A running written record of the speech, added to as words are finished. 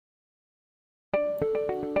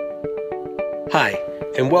Hi,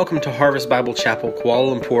 and welcome to Harvest Bible Chapel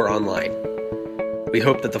Kuala Lumpur Online. We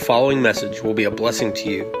hope that the following message will be a blessing to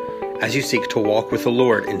you as you seek to walk with the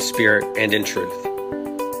Lord in spirit and in truth.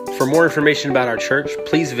 For more information about our church,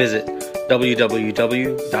 please visit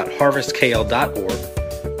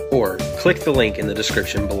www.harvestkl.org or click the link in the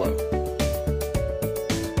description below.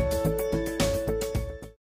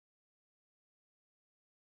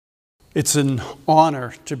 It's an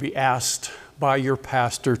honor to be asked by your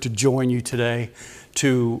pastor to join you today,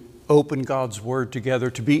 to open God's Word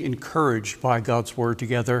together, to be encouraged by God's Word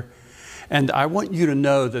together. And I want you to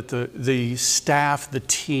know that the staff, the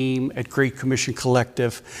team at Great Commission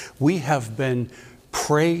Collective, we have been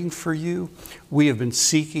praying for you. We have been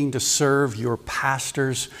seeking to serve your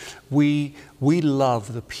pastors. We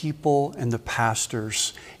love the people and the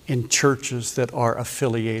pastors in churches that are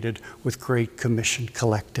affiliated with Great Commission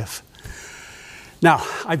Collective. Now,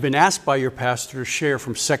 I've been asked by your pastor to share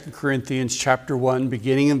from 2 Corinthians chapter 1,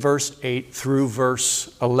 beginning in verse 8 through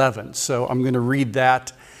verse 11. So I'm going to read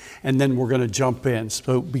that, and then we're going to jump in.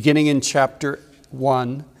 So beginning in chapter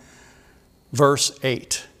 1, verse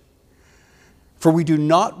 8. For we do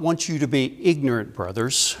not want you to be ignorant,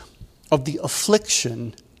 brothers, of the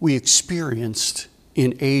affliction we experienced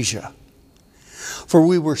in Asia. For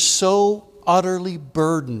we were so utterly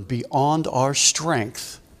burdened beyond our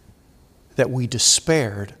strength that we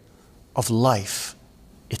despaired of life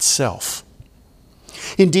itself.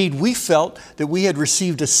 Indeed, we felt that we had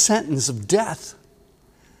received a sentence of death,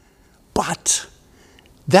 but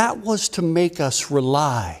that was to make us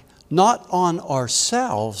rely not on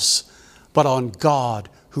ourselves, but on God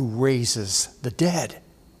who raises the dead.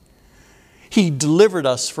 He delivered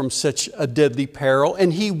us from such a deadly peril,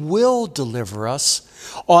 and He will deliver us.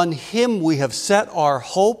 On Him we have set our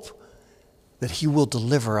hope that He will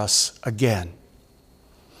deliver us again.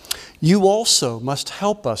 You also must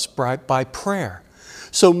help us by prayer,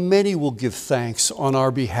 so many will give thanks on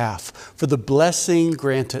our behalf for the blessing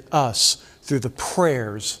granted us through the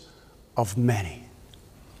prayers of many.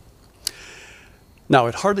 Now,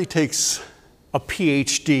 it hardly takes a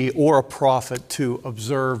PhD or a prophet to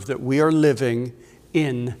observe that we are living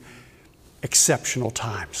in exceptional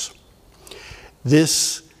times.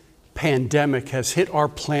 This pandemic has hit our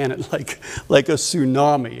planet like a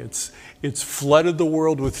tsunami. It's flooded the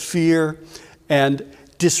world with fear and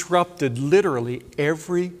disrupted literally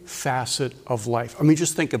every facet of life. I mean,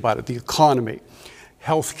 just think about it. The economy,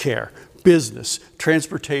 healthcare, business,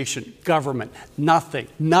 transportation, government, nothing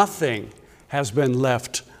has been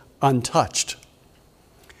left untouched.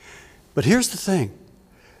 But here's the thing.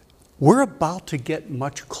 We're about to get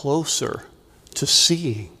much closer to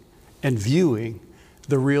seeing and viewing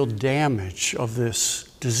the real damage of this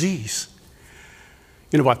disease.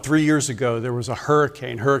 You know, about 3 years ago, there was a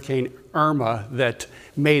Hurricane Irma, that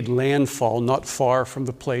made landfall not far from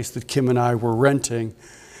the place that Kim and I were renting.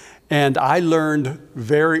 And I learned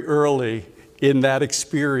very early in that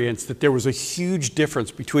experience that there was a huge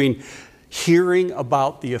difference between hearing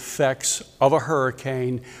about the effects of a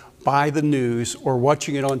hurricane by the news or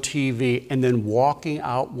watching it on TV and then walking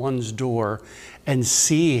out one's door and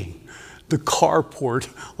seeing the carport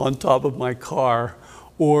on top of my car,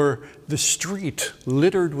 or the street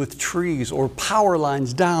littered with trees, or power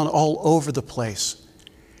lines down all over the place.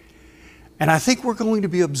 And I think we're going to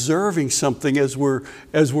be observing something as we're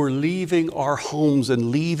leaving our homes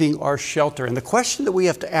and leaving our shelter. And the question that we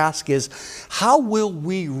have to ask is, how will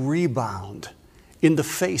we rebound in the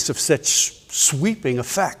face of such sweeping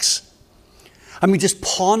effects? I mean, just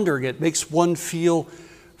pondering it makes one feel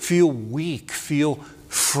weak, feel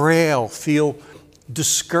frail, feel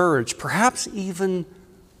discouraged, perhaps even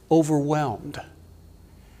overwhelmed.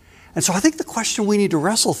 And so I think the question we need to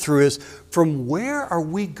wrestle through is, from where are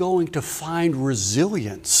we going to find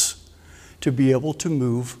resilience to be able to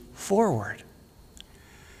move forward?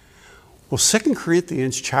 Well, 2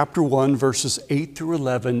 Corinthians chapter 1, verses 8 through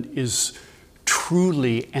 11 is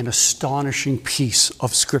truly an astonishing piece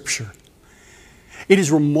of Scripture. It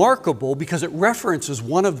is remarkable because it references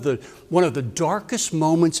one of the darkest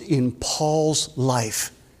moments in Paul's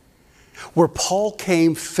life, where Paul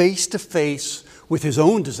came face to face with his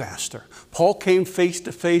own disaster. Paul came face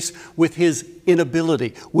to face with his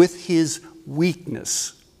inability, with his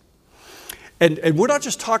weakness. And we're not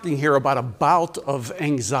just talking here about a bout of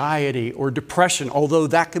anxiety or depression, although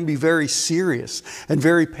that can be very serious and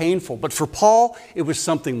very painful. But for Paul, it was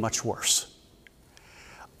something much worse.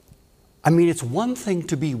 I mean, it's one thing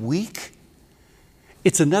to be weak.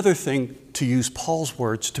 It's another thing, to use Paul's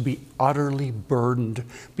words, to be utterly burdened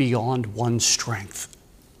beyond one's strength.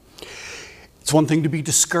 It's one thing to be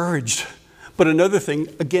discouraged, but another thing,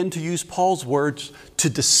 again, to use Paul's words, to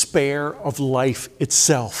despair of life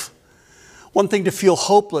itself. One thing to feel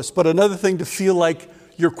hopeless, but another thing to feel like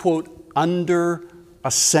you're, quote, under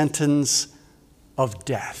a sentence of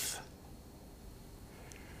death.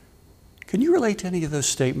 Can you relate to any of those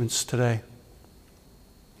statements today?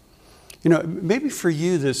 You know, maybe for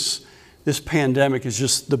you this pandemic is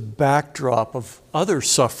just the backdrop of other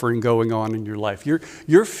suffering going on in your life.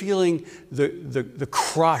 You're feeling the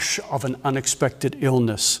crush of an unexpected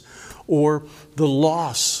illness, or the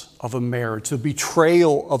loss of a marriage, the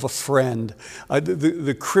betrayal of a friend,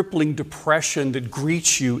 the crippling depression that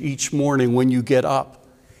greets you each morning when you get up.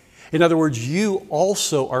 In other words, you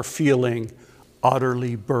also are feeling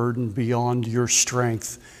utterly burdened beyond your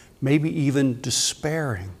strength, maybe even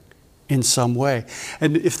despairing in some way.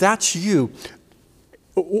 And if that's you,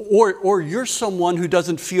 or you're someone who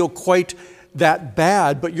doesn't feel quite that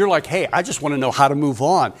bad, but you're like, hey, I just want to know how to move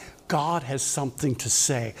on. God has something to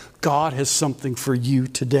say. God has something for you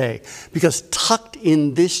today. Because tucked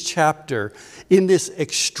in this chapter, in this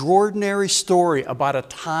extraordinary story about a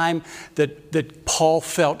time that Paul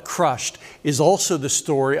felt crushed, is also the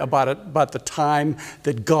story about the time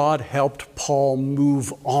that God helped Paul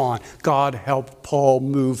move on. God helped Paul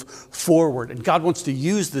move forward. And God wants to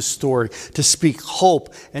use this story to speak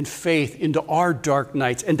hope and faith into our dark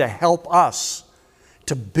nights and to help us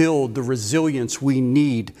to build the resilience we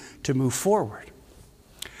need to move forward.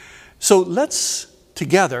 So let's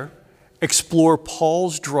together explore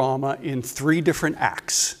Paul's drama in 3 different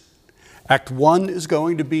acts. Act 1 is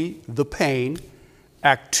going to be the pain,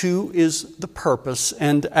 Act 2 is the purpose,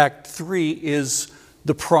 and Act 3 is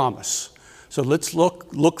the promise. So let's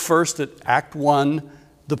look first at Act 1,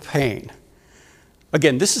 the pain.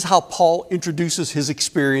 Again, this is how Paul introduces his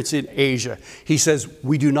experience in Asia. He says,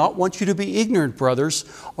 "We do not want you to be ignorant, brothers,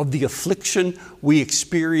 of the affliction we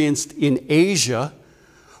experienced in Asia,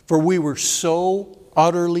 for we were so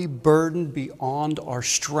utterly burdened beyond our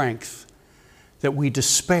strength that we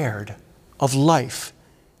despaired of life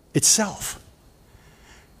itself."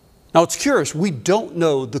 Now, it's curious. We don't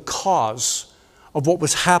know the cause of what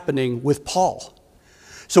was happening with Paul.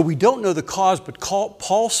 So we don't know the cause, but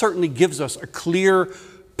Paul certainly gives us a clear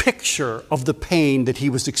picture of the pain that he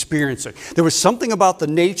was experiencing. There was something about the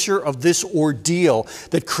nature of this ordeal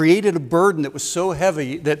that created a burden that was so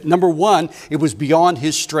heavy that, number one, it was beyond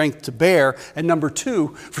his strength to bear, and number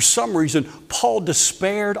two, for some reason, Paul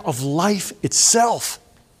despaired of life itself.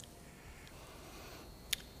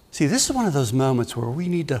 See, this is one of those moments where we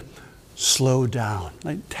need to slow down,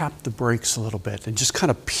 like tap the brakes a little bit, and just kind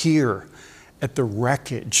of peer at the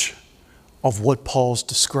wreckage of what Paul's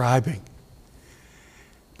describing.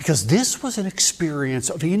 Because this was an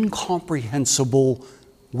experience of incomprehensible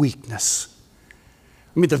weakness.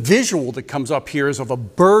 I mean, the visual that comes up here is of a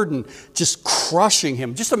burden just crushing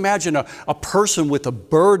him. Just imagine a person with a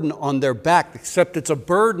burden on their back, except it's a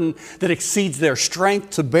burden that exceeds their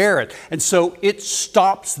strength to bear it. And so it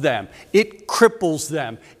stops them, it cripples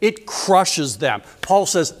them, it crushes them. Paul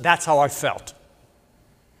says, that's how I felt.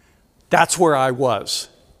 That's where I was.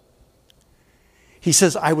 He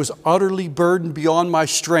says, I was utterly burdened beyond my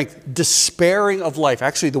strength, despairing of life.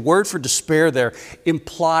 Actually, the word for despair there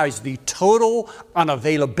implies the total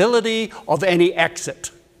unavailability of any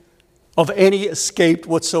exit, of any escape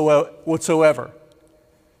whatsoever.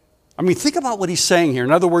 I mean, think about what he's saying here.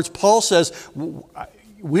 In other words, Paul says,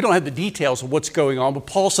 we don't have the details of what's going on, but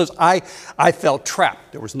Paul says, I felt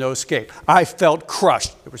trapped. There was no escape. I felt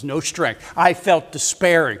crushed. There was no strength. I felt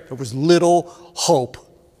despairing. There was little hope.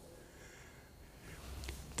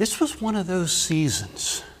 This was one of those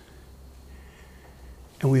seasons,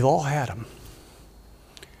 and we've all had them.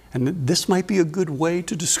 And this might be a good way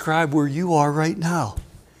to describe where you are right now,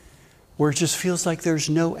 where it just feels like there's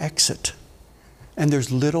no exit, and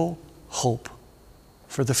there's little hope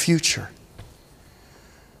for the future.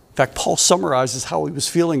 In fact, Paul summarizes how he was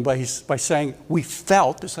feeling by saying, we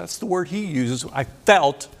felt, that's the word he uses, I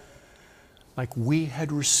felt like we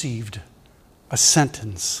had received a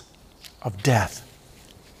sentence of death.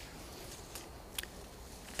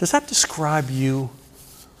 Does that describe you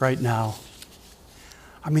right now?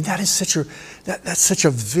 I mean, that's such a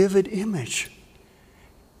vivid image.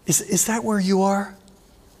 Is that where you are?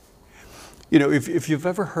 You know, if you've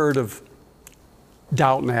ever heard of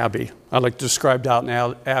Downton Abbey. I like to describe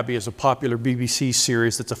Downton Abbey as a popular BBC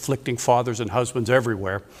series that's afflicting fathers and husbands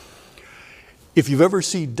everywhere. If you've ever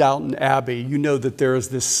seen Downton Abbey, you know that there is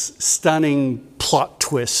this stunning plot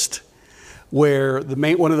twist where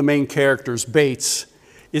one of the main characters, Bates,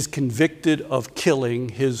 is convicted of killing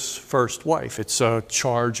his first wife. It's a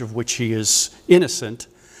charge of which he is innocent.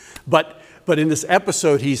 But But in this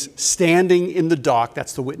episode, he's standing in the dock,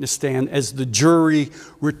 that's the witness stand, as the jury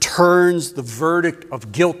returns the verdict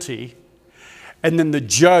of guilty. And then the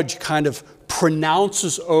judge kind of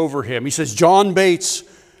pronounces over him. He says, John Bates,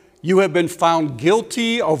 you have been found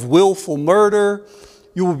guilty of willful murder.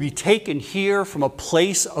 You will be taken here from to a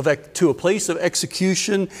place of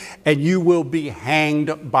execution, and you will be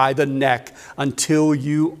hanged by the neck until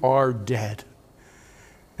you are dead.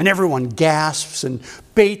 And everyone gasps, and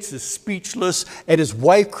Bates is speechless, and his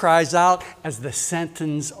wife cries out as the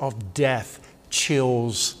sentence of death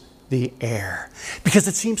chills the air. Because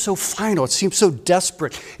it seems so final, it seems so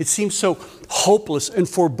desperate, it seems so hopeless and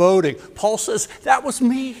foreboding. Paul says, that was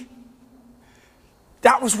me.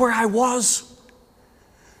 That was where I was.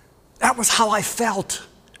 That was how I felt.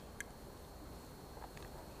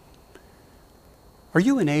 Are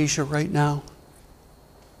you in Asia right now?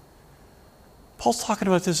 Paul's talking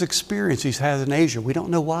about this experience he's had in Asia. We don't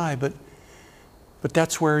know why, but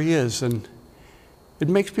that's where he is. And it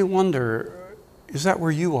makes me wonder, is that where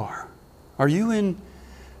you are? Are you in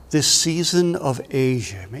this season of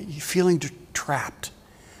Asia? Are you feeling trapped,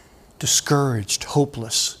 discouraged,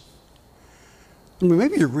 hopeless? I mean,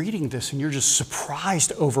 maybe you're reading this and you're just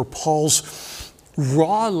surprised over Paul's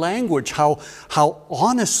raw language, how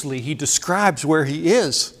honestly he describes where he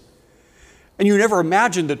is. And you never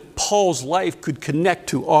imagined that Paul's life could connect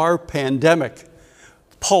to our pandemic.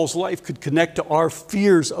 Paul's life could connect to our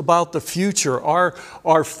fears about the future,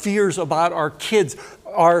 our fears about our kids,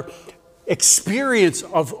 our experience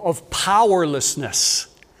of powerlessness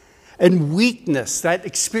and weakness, that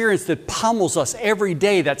experience that pummels us every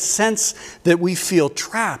day, that sense that we feel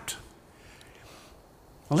trapped.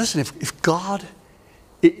 Now listen,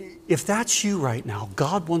 if that's you right now,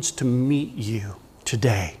 God wants to meet you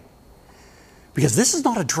today. Because this is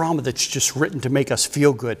not a drama that's just written to make us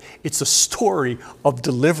feel good. It's a story of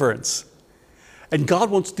deliverance. And God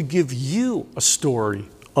wants to give you a story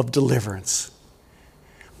of deliverance.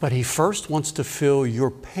 But He first wants to fill your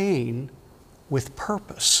pain with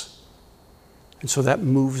purpose. And so that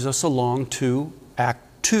moves us along to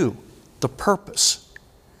Act 2, the purpose.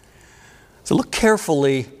 So look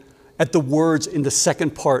carefully at the words in the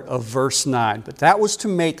second part of verse 9. But that was to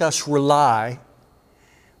make us rely.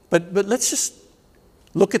 But let's just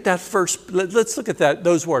look at that first. Let's look at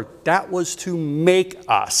those words. That was to make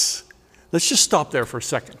us. Let's just stop there for a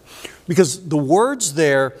second. Because the words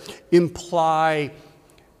there imply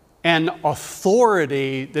an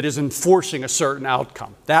authority that is enforcing a certain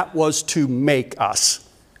outcome. That was to make us.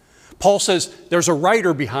 Paul says there's a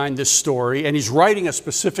writer behind this story, and he's writing a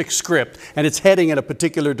specific script, and it's heading in a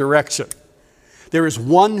particular direction. There is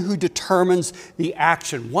one who determines the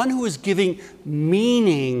action, one who is giving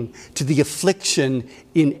meaning to the affliction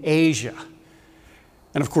in Asia.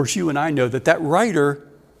 And of course, you and I know that writer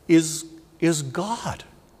is God.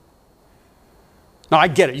 Now, I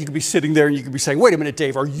get it. You could be sitting there and you could be saying, wait a minute,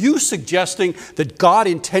 Dave, are you suggesting that God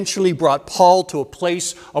intentionally brought Paul to a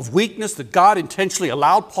place of weakness, that God intentionally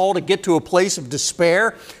allowed Paul to get to a place of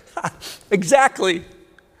despair? Exactly.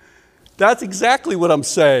 That's exactly what I'm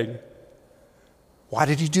saying. Why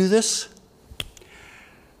did He do this?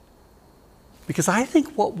 Because I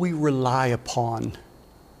think what we rely upon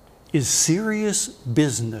is serious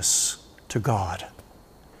business to God.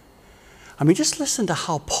 I mean, just listen to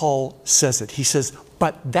how Paul says it. He says,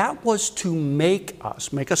 but that was to make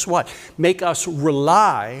us what? Make us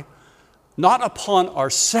rely not upon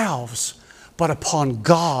ourselves, but upon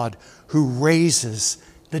God who raises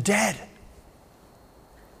the dead.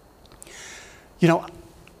 You know,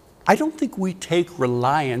 I don't think we take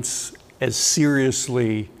reliance as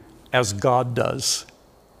seriously as God does.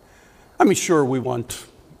 I mean, sure, we want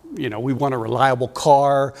a reliable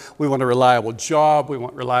car, we want a reliable job, we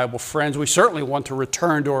want reliable friends, we certainly want to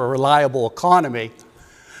return to a reliable economy.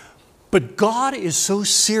 But God is so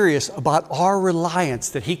serious about our reliance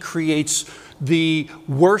that He creates the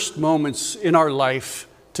worst moments in our life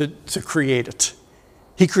to create it.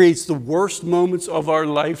 He creates the worst moments of our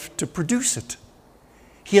life to produce it.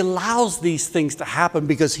 He allows these things to happen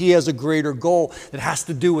because He has a greater goal that has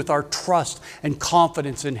to do with our trust and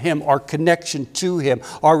confidence in Him, our connection to Him,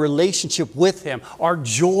 our relationship with Him, our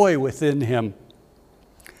joy within Him.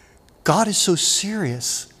 God is so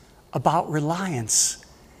serious about reliance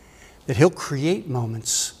that He'll create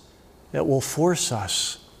moments that will force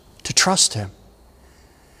us to trust Him.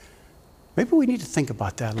 Maybe we need to think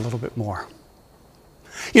about that a little bit more.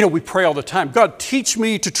 You know, we pray all the time, God, teach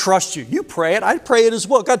me to trust you. You pray it, I pray it as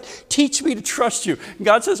well. God, teach me to trust you. And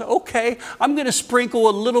God says, okay, I'm going to sprinkle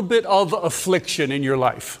a little bit of affliction in your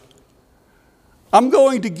life. I'm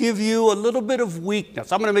going to give you a little bit of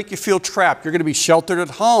weakness. I'm going to make you feel trapped. You're going to be sheltered at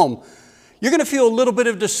home. You're going to feel a little bit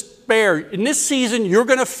of despair. In this season, you're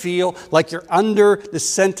going to feel like you're under the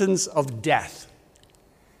sentence of death.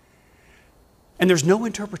 And there's no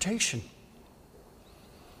interpretation.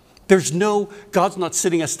 God's not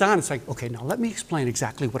sitting us down and saying, okay, now let me explain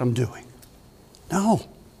exactly what I'm doing. No.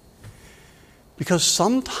 Because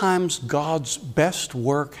sometimes God's best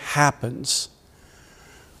work happens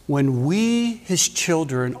when we, His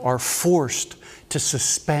children, are forced to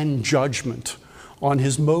suspend judgment on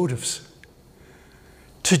His motives.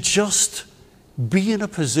 To just be in a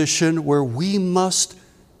position where we must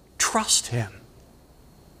trust Him.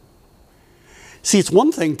 See, it's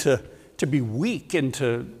one thing to be weak and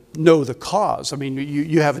to know the cause. I mean,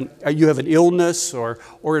 you have an illness or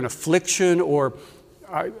an affliction, or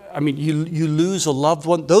you lose a loved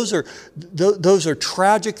one. Those are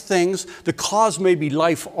tragic things. The cause may be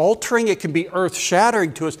life-altering. It can be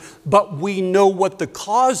earth-shattering to us, but we know what the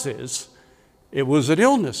cause is. It was an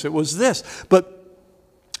illness. It was this. But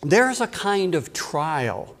there's a kind of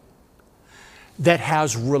trial that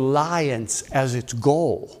has reliance as its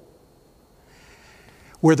goal,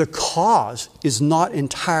 where the cause is not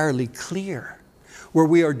entirely clear, where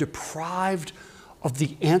we are deprived of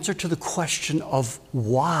the answer to the question of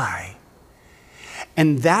why.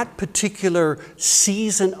 And that particular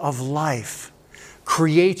season of life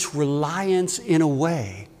creates reliance in a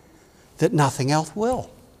way that nothing else will.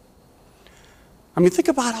 I mean, think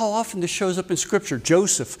about how often this shows up in Scripture.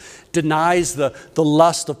 Joseph denies the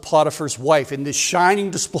lust of Potiphar's wife in this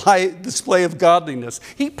shining display of godliness.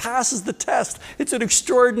 He passes the test. It's an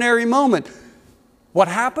extraordinary moment. What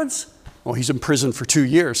happens? Well, he's in prison for 2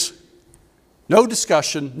 years. No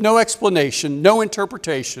discussion, no explanation, no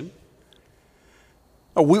interpretation.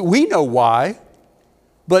 We know why,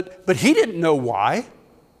 but he didn't know why.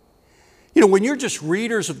 You know, when you're just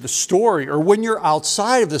readers of the story, or when you're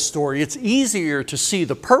outside of the story, it's easier to see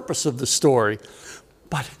the purpose of the story.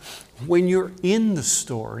 But when you're in the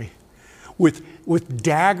story, with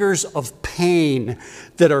daggers of pain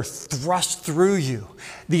that are thrust through you,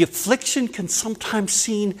 the affliction can sometimes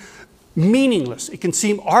seem meaningless. It can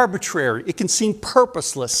seem arbitrary. It can seem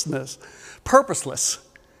purposeless.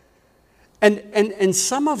 And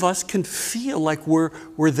some of us can feel like we're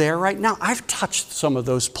there right now. I've touched some of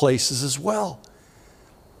those places as well.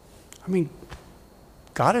 I mean,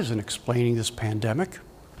 God isn't explaining this pandemic.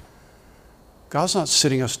 God's not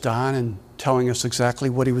sitting us down and telling us exactly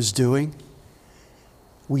what He was doing.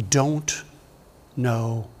 We don't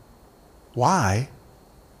know why.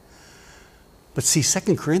 But see,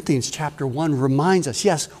 2 Corinthians chapter 1 reminds us,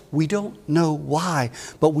 yes, we don't know why,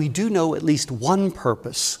 but we do know at least one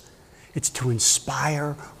purpose. It's to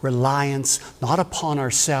inspire reliance not upon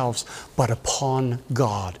ourselves, but upon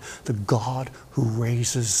God, the God who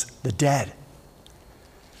raises the dead.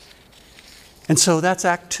 And so that's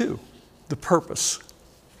Act 2, the purpose.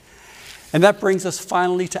 And that brings us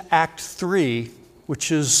finally to Act 3,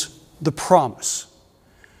 which is the promise.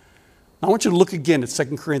 I want you to look again at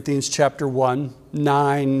 2 Corinthians chapter 1,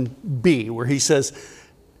 9b, where he says,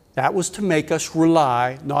 that was to make us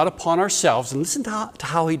rely not upon ourselves, and listen to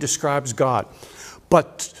how he describes God,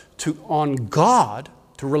 but to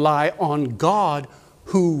rely on God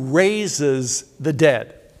who raises the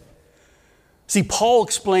dead. See, Paul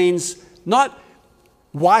explains not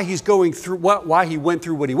why he's going through, why he went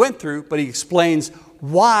through what he went through, but he explains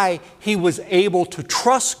why he was able to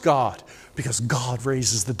trust God, because God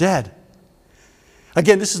raises the dead.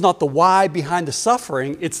 Again, this is not the why behind the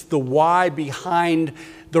suffering, it's the why behind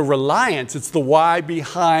the reliance. It's the why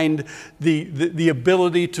behind the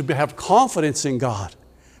ability to have confidence in God,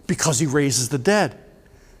 because He raises the dead.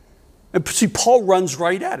 And see, Paul runs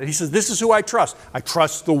right at it. He says, this is who I trust. I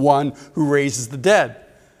trust the one who raises the dead.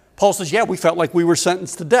 Paul says, yeah, we felt like we were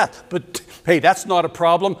sentenced to death, but hey, that's not a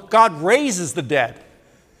problem. God raises the dead.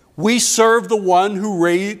 We serve the one who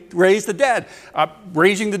raised the dead.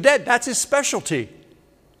 Raising the dead, that's His specialty.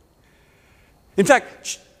 In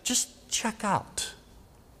fact, just check out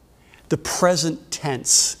the present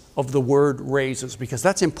tense of the word raises, because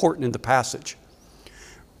that's important in the passage.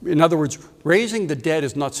 In other words, raising the dead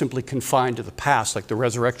is not simply confined to the past, like the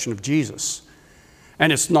resurrection of Jesus.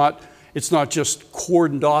 And it's not just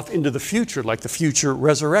cordoned off into the future, like the future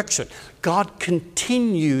resurrection. God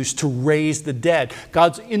continues to raise the dead.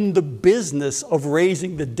 God's in the business of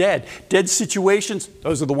raising the dead. Dead situations,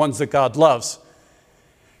 those are the ones that God loves,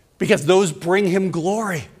 because those bring Him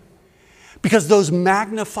glory. Because those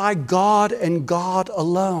magnify God and God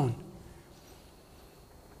alone.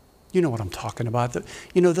 You know what I'm talking about.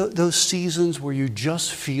 Those seasons where you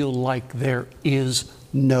just feel like there is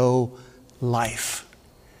no life.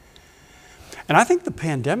 And I think the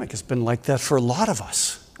pandemic has been like that for a lot of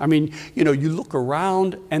us. I mean, you look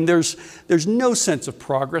around and there's no sense of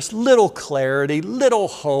progress, little clarity, little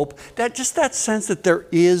hope, that sense that there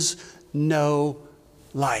is no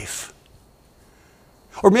life.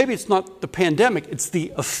 Or maybe it's not the pandemic, it's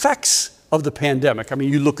the effects of the pandemic. I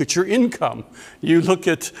mean, you look at your income, you look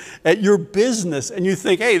at your business, and you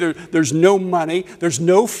think, hey, there's no money, there's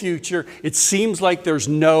no future, it seems like there's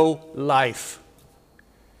no life.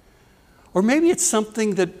 Or maybe it's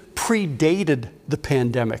something that predated the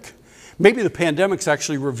pandemic. Maybe the pandemic's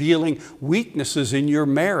actually revealing weaknesses in your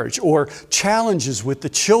marriage or challenges with the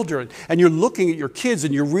children. And you're looking at your kids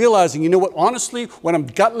and you're realizing, you know what, honestly, when I'm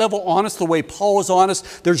gut level honest, the way Paul is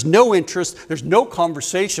honest, there's no interest, there's no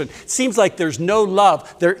conversation. It seems like there's no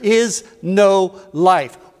love. There is no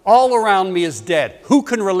life. All around me is dead. Who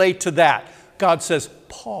can relate to that? God says,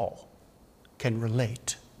 Paul can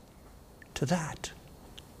relate to that.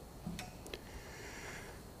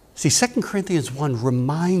 See, 2 Corinthians 1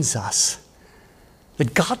 reminds us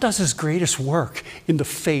that God does his greatest work in the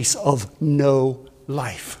face of no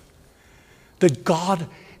life. That God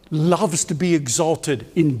loves to be exalted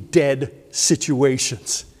in dead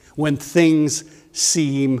situations, when things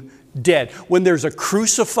seem dead. When there's a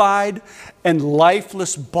crucified and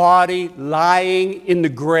lifeless body lying in the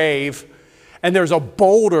grave, and there's a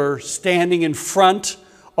boulder standing in front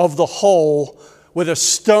of the hole with a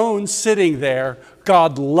stone sitting there,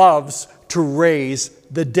 God loves to raise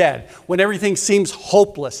the dead. When everything seems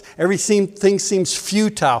hopeless, everything seems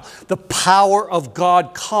futile, the power of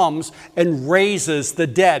God comes and raises the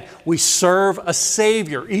dead. We serve a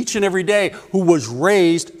Savior each and every day who was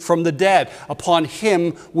raised from the dead. Upon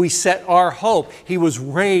him we set our hope. He was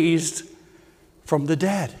raised from the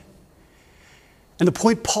dead. And the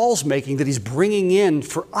point Paul's making that he's bringing in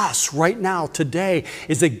for us right now, today,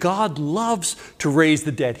 is that God loves to raise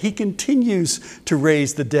the dead. He continues to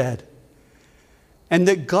raise the dead. And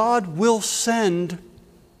that God will send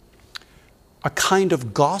a kind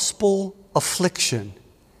of gospel affliction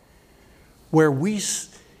where we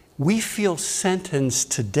feel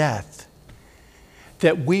sentenced to death,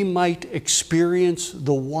 that we might experience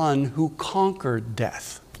the one who conquered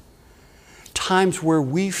death. Times where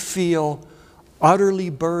we feel utterly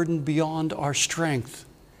burdened beyond our strength,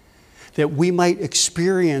 that we might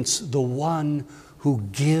experience the one who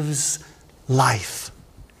gives life.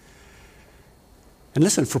 And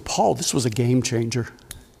listen, for Paul, this was a game changer.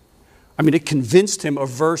 I mean, it convinced him of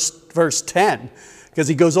verse 10, because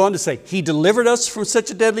he goes on to say, he delivered us from such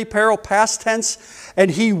a deadly peril, past tense, and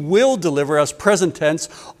he will deliver us, present tense.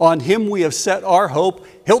 On him we have set our hope.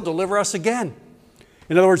 He'll deliver us again.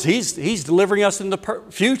 In other words, he's delivering us in the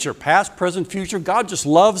future, past, present, future. God just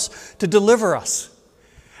loves to deliver us.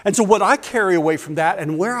 And so what I carry away from that,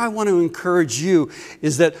 and where I want to encourage you,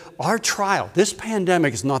 is that our trial, this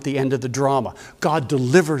pandemic, is not the end of the drama. God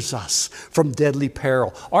delivers us from deadly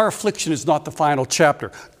peril. Our affliction is not the final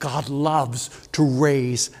chapter. God loves to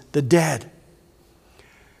raise the dead.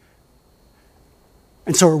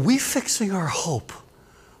 And so are we fixing our hope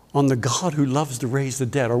on the God who loves to raise the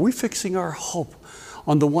dead? Are we fixing our hope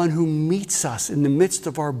on the one who meets us in the midst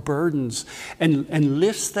of our burdens and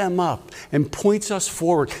lifts them up and points us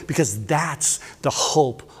forward? Because that's the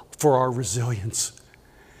hope for our resilience.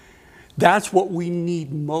 That's what we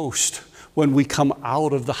need most when we come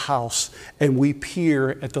out of the house and we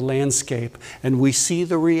peer at the landscape and we see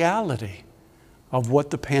the reality of what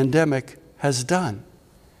the pandemic has done.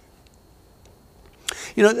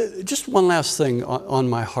 You know, just one last thing on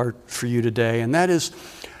my heart for you today, and that is,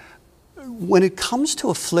 when it comes to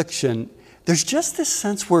affliction, there's just this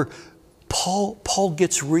sense where Paul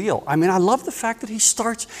gets real. I mean, I love the fact that he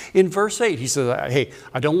starts in verse 8. He says, hey,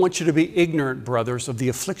 I don't want you to be ignorant, brothers, of the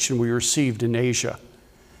affliction we received in Asia.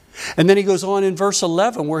 And then he goes on in verse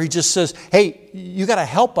 11 where he just says, hey, you got to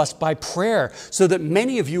help us by prayer so that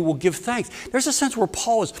many of you will give thanks. There's a sense where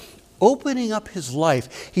Paul is opening up his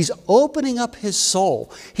life. He's opening up his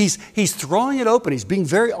soul. He's throwing it open. He's being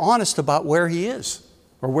very honest about where he is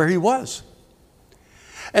or where he was.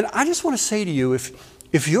 And I just want to say to you,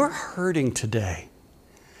 if you're hurting today,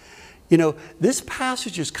 you know, this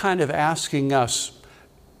passage is kind of asking us,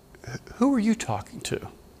 who are you talking to?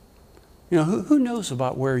 You know, who knows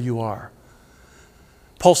about where you are?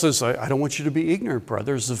 Paul says, I don't want you to be ignorant,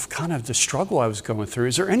 brothers, of kind of the struggle I was going through.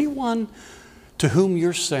 Is there anyone to whom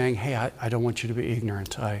you're saying, hey, I don't want you to be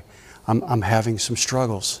ignorant. I'm having some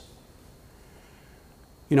struggles.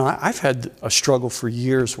 You know, I've had a struggle for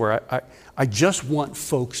years where I just want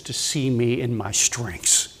folks to see me in my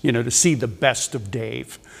strengths, you know, to see the best of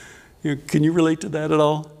Dave. You know, can you relate to that at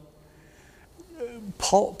all?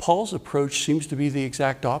 Paul's approach seems to be the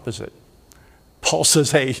exact opposite. Paul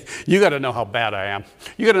says, hey, you got to know how bad I am.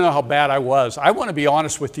 You got to know how bad I was. I want to be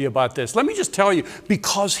honest with you about this. Let me just tell you,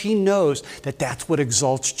 because he knows that that's what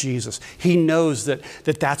exalts Jesus. He knows that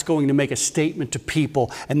that's going to make a statement to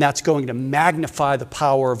people, and that's going to magnify the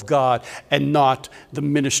power of God and not the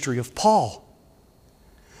ministry of Paul.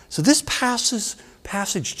 So this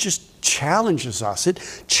passage just challenges us.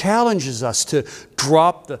 It challenges us to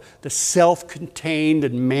drop the self-contained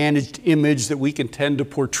and managed image that we can tend to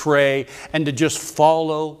portray and to just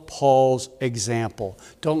follow Paul's example.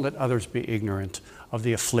 Don't let others be ignorant of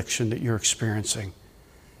the affliction that you're experiencing.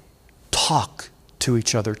 Talk to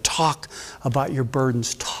each other. Talk about your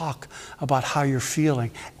burdens. Talk about how you're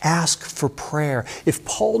feeling. Ask for prayer. If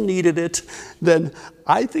Paul needed it, then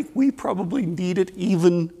I think we probably need it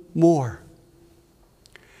even more.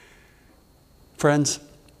 Friends,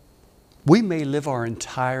 we may live our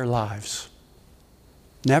entire lives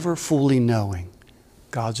never fully knowing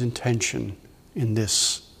God's intention in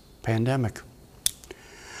this pandemic.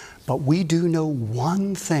 But we do know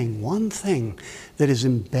one thing that is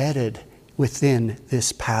embedded within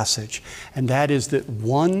this passage, and that is that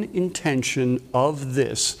one intention of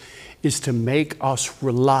this is to make us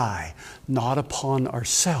rely not upon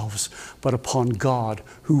ourselves, but upon God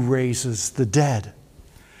who raises the dead.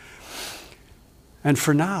 And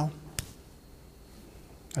for now,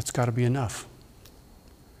 that's got to be enough.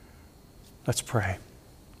 Let's pray.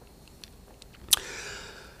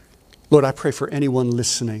 Lord, I pray for anyone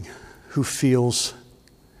listening who feels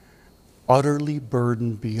utterly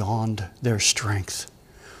burdened beyond their strength,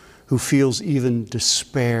 who feels even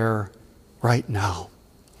despair right now.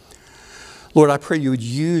 Lord, I pray you would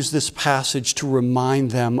use this passage to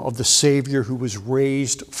remind them of the Savior who was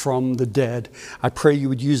raised from the dead. I pray you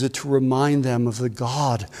would use it to remind them of the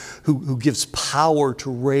God who gives power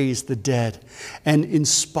to raise the dead, and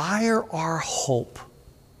inspire our hope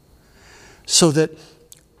so that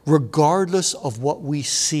regardless of what we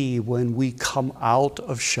see when we come out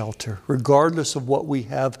of shelter, regardless of what we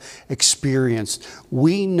have experienced,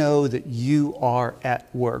 we know that you are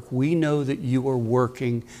at work. We know that you are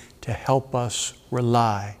working to help us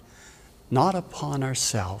rely not upon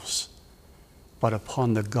ourselves, but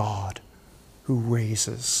upon the God who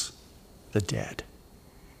raises the dead.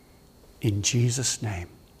 In Jesus' name,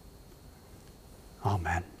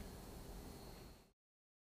 amen.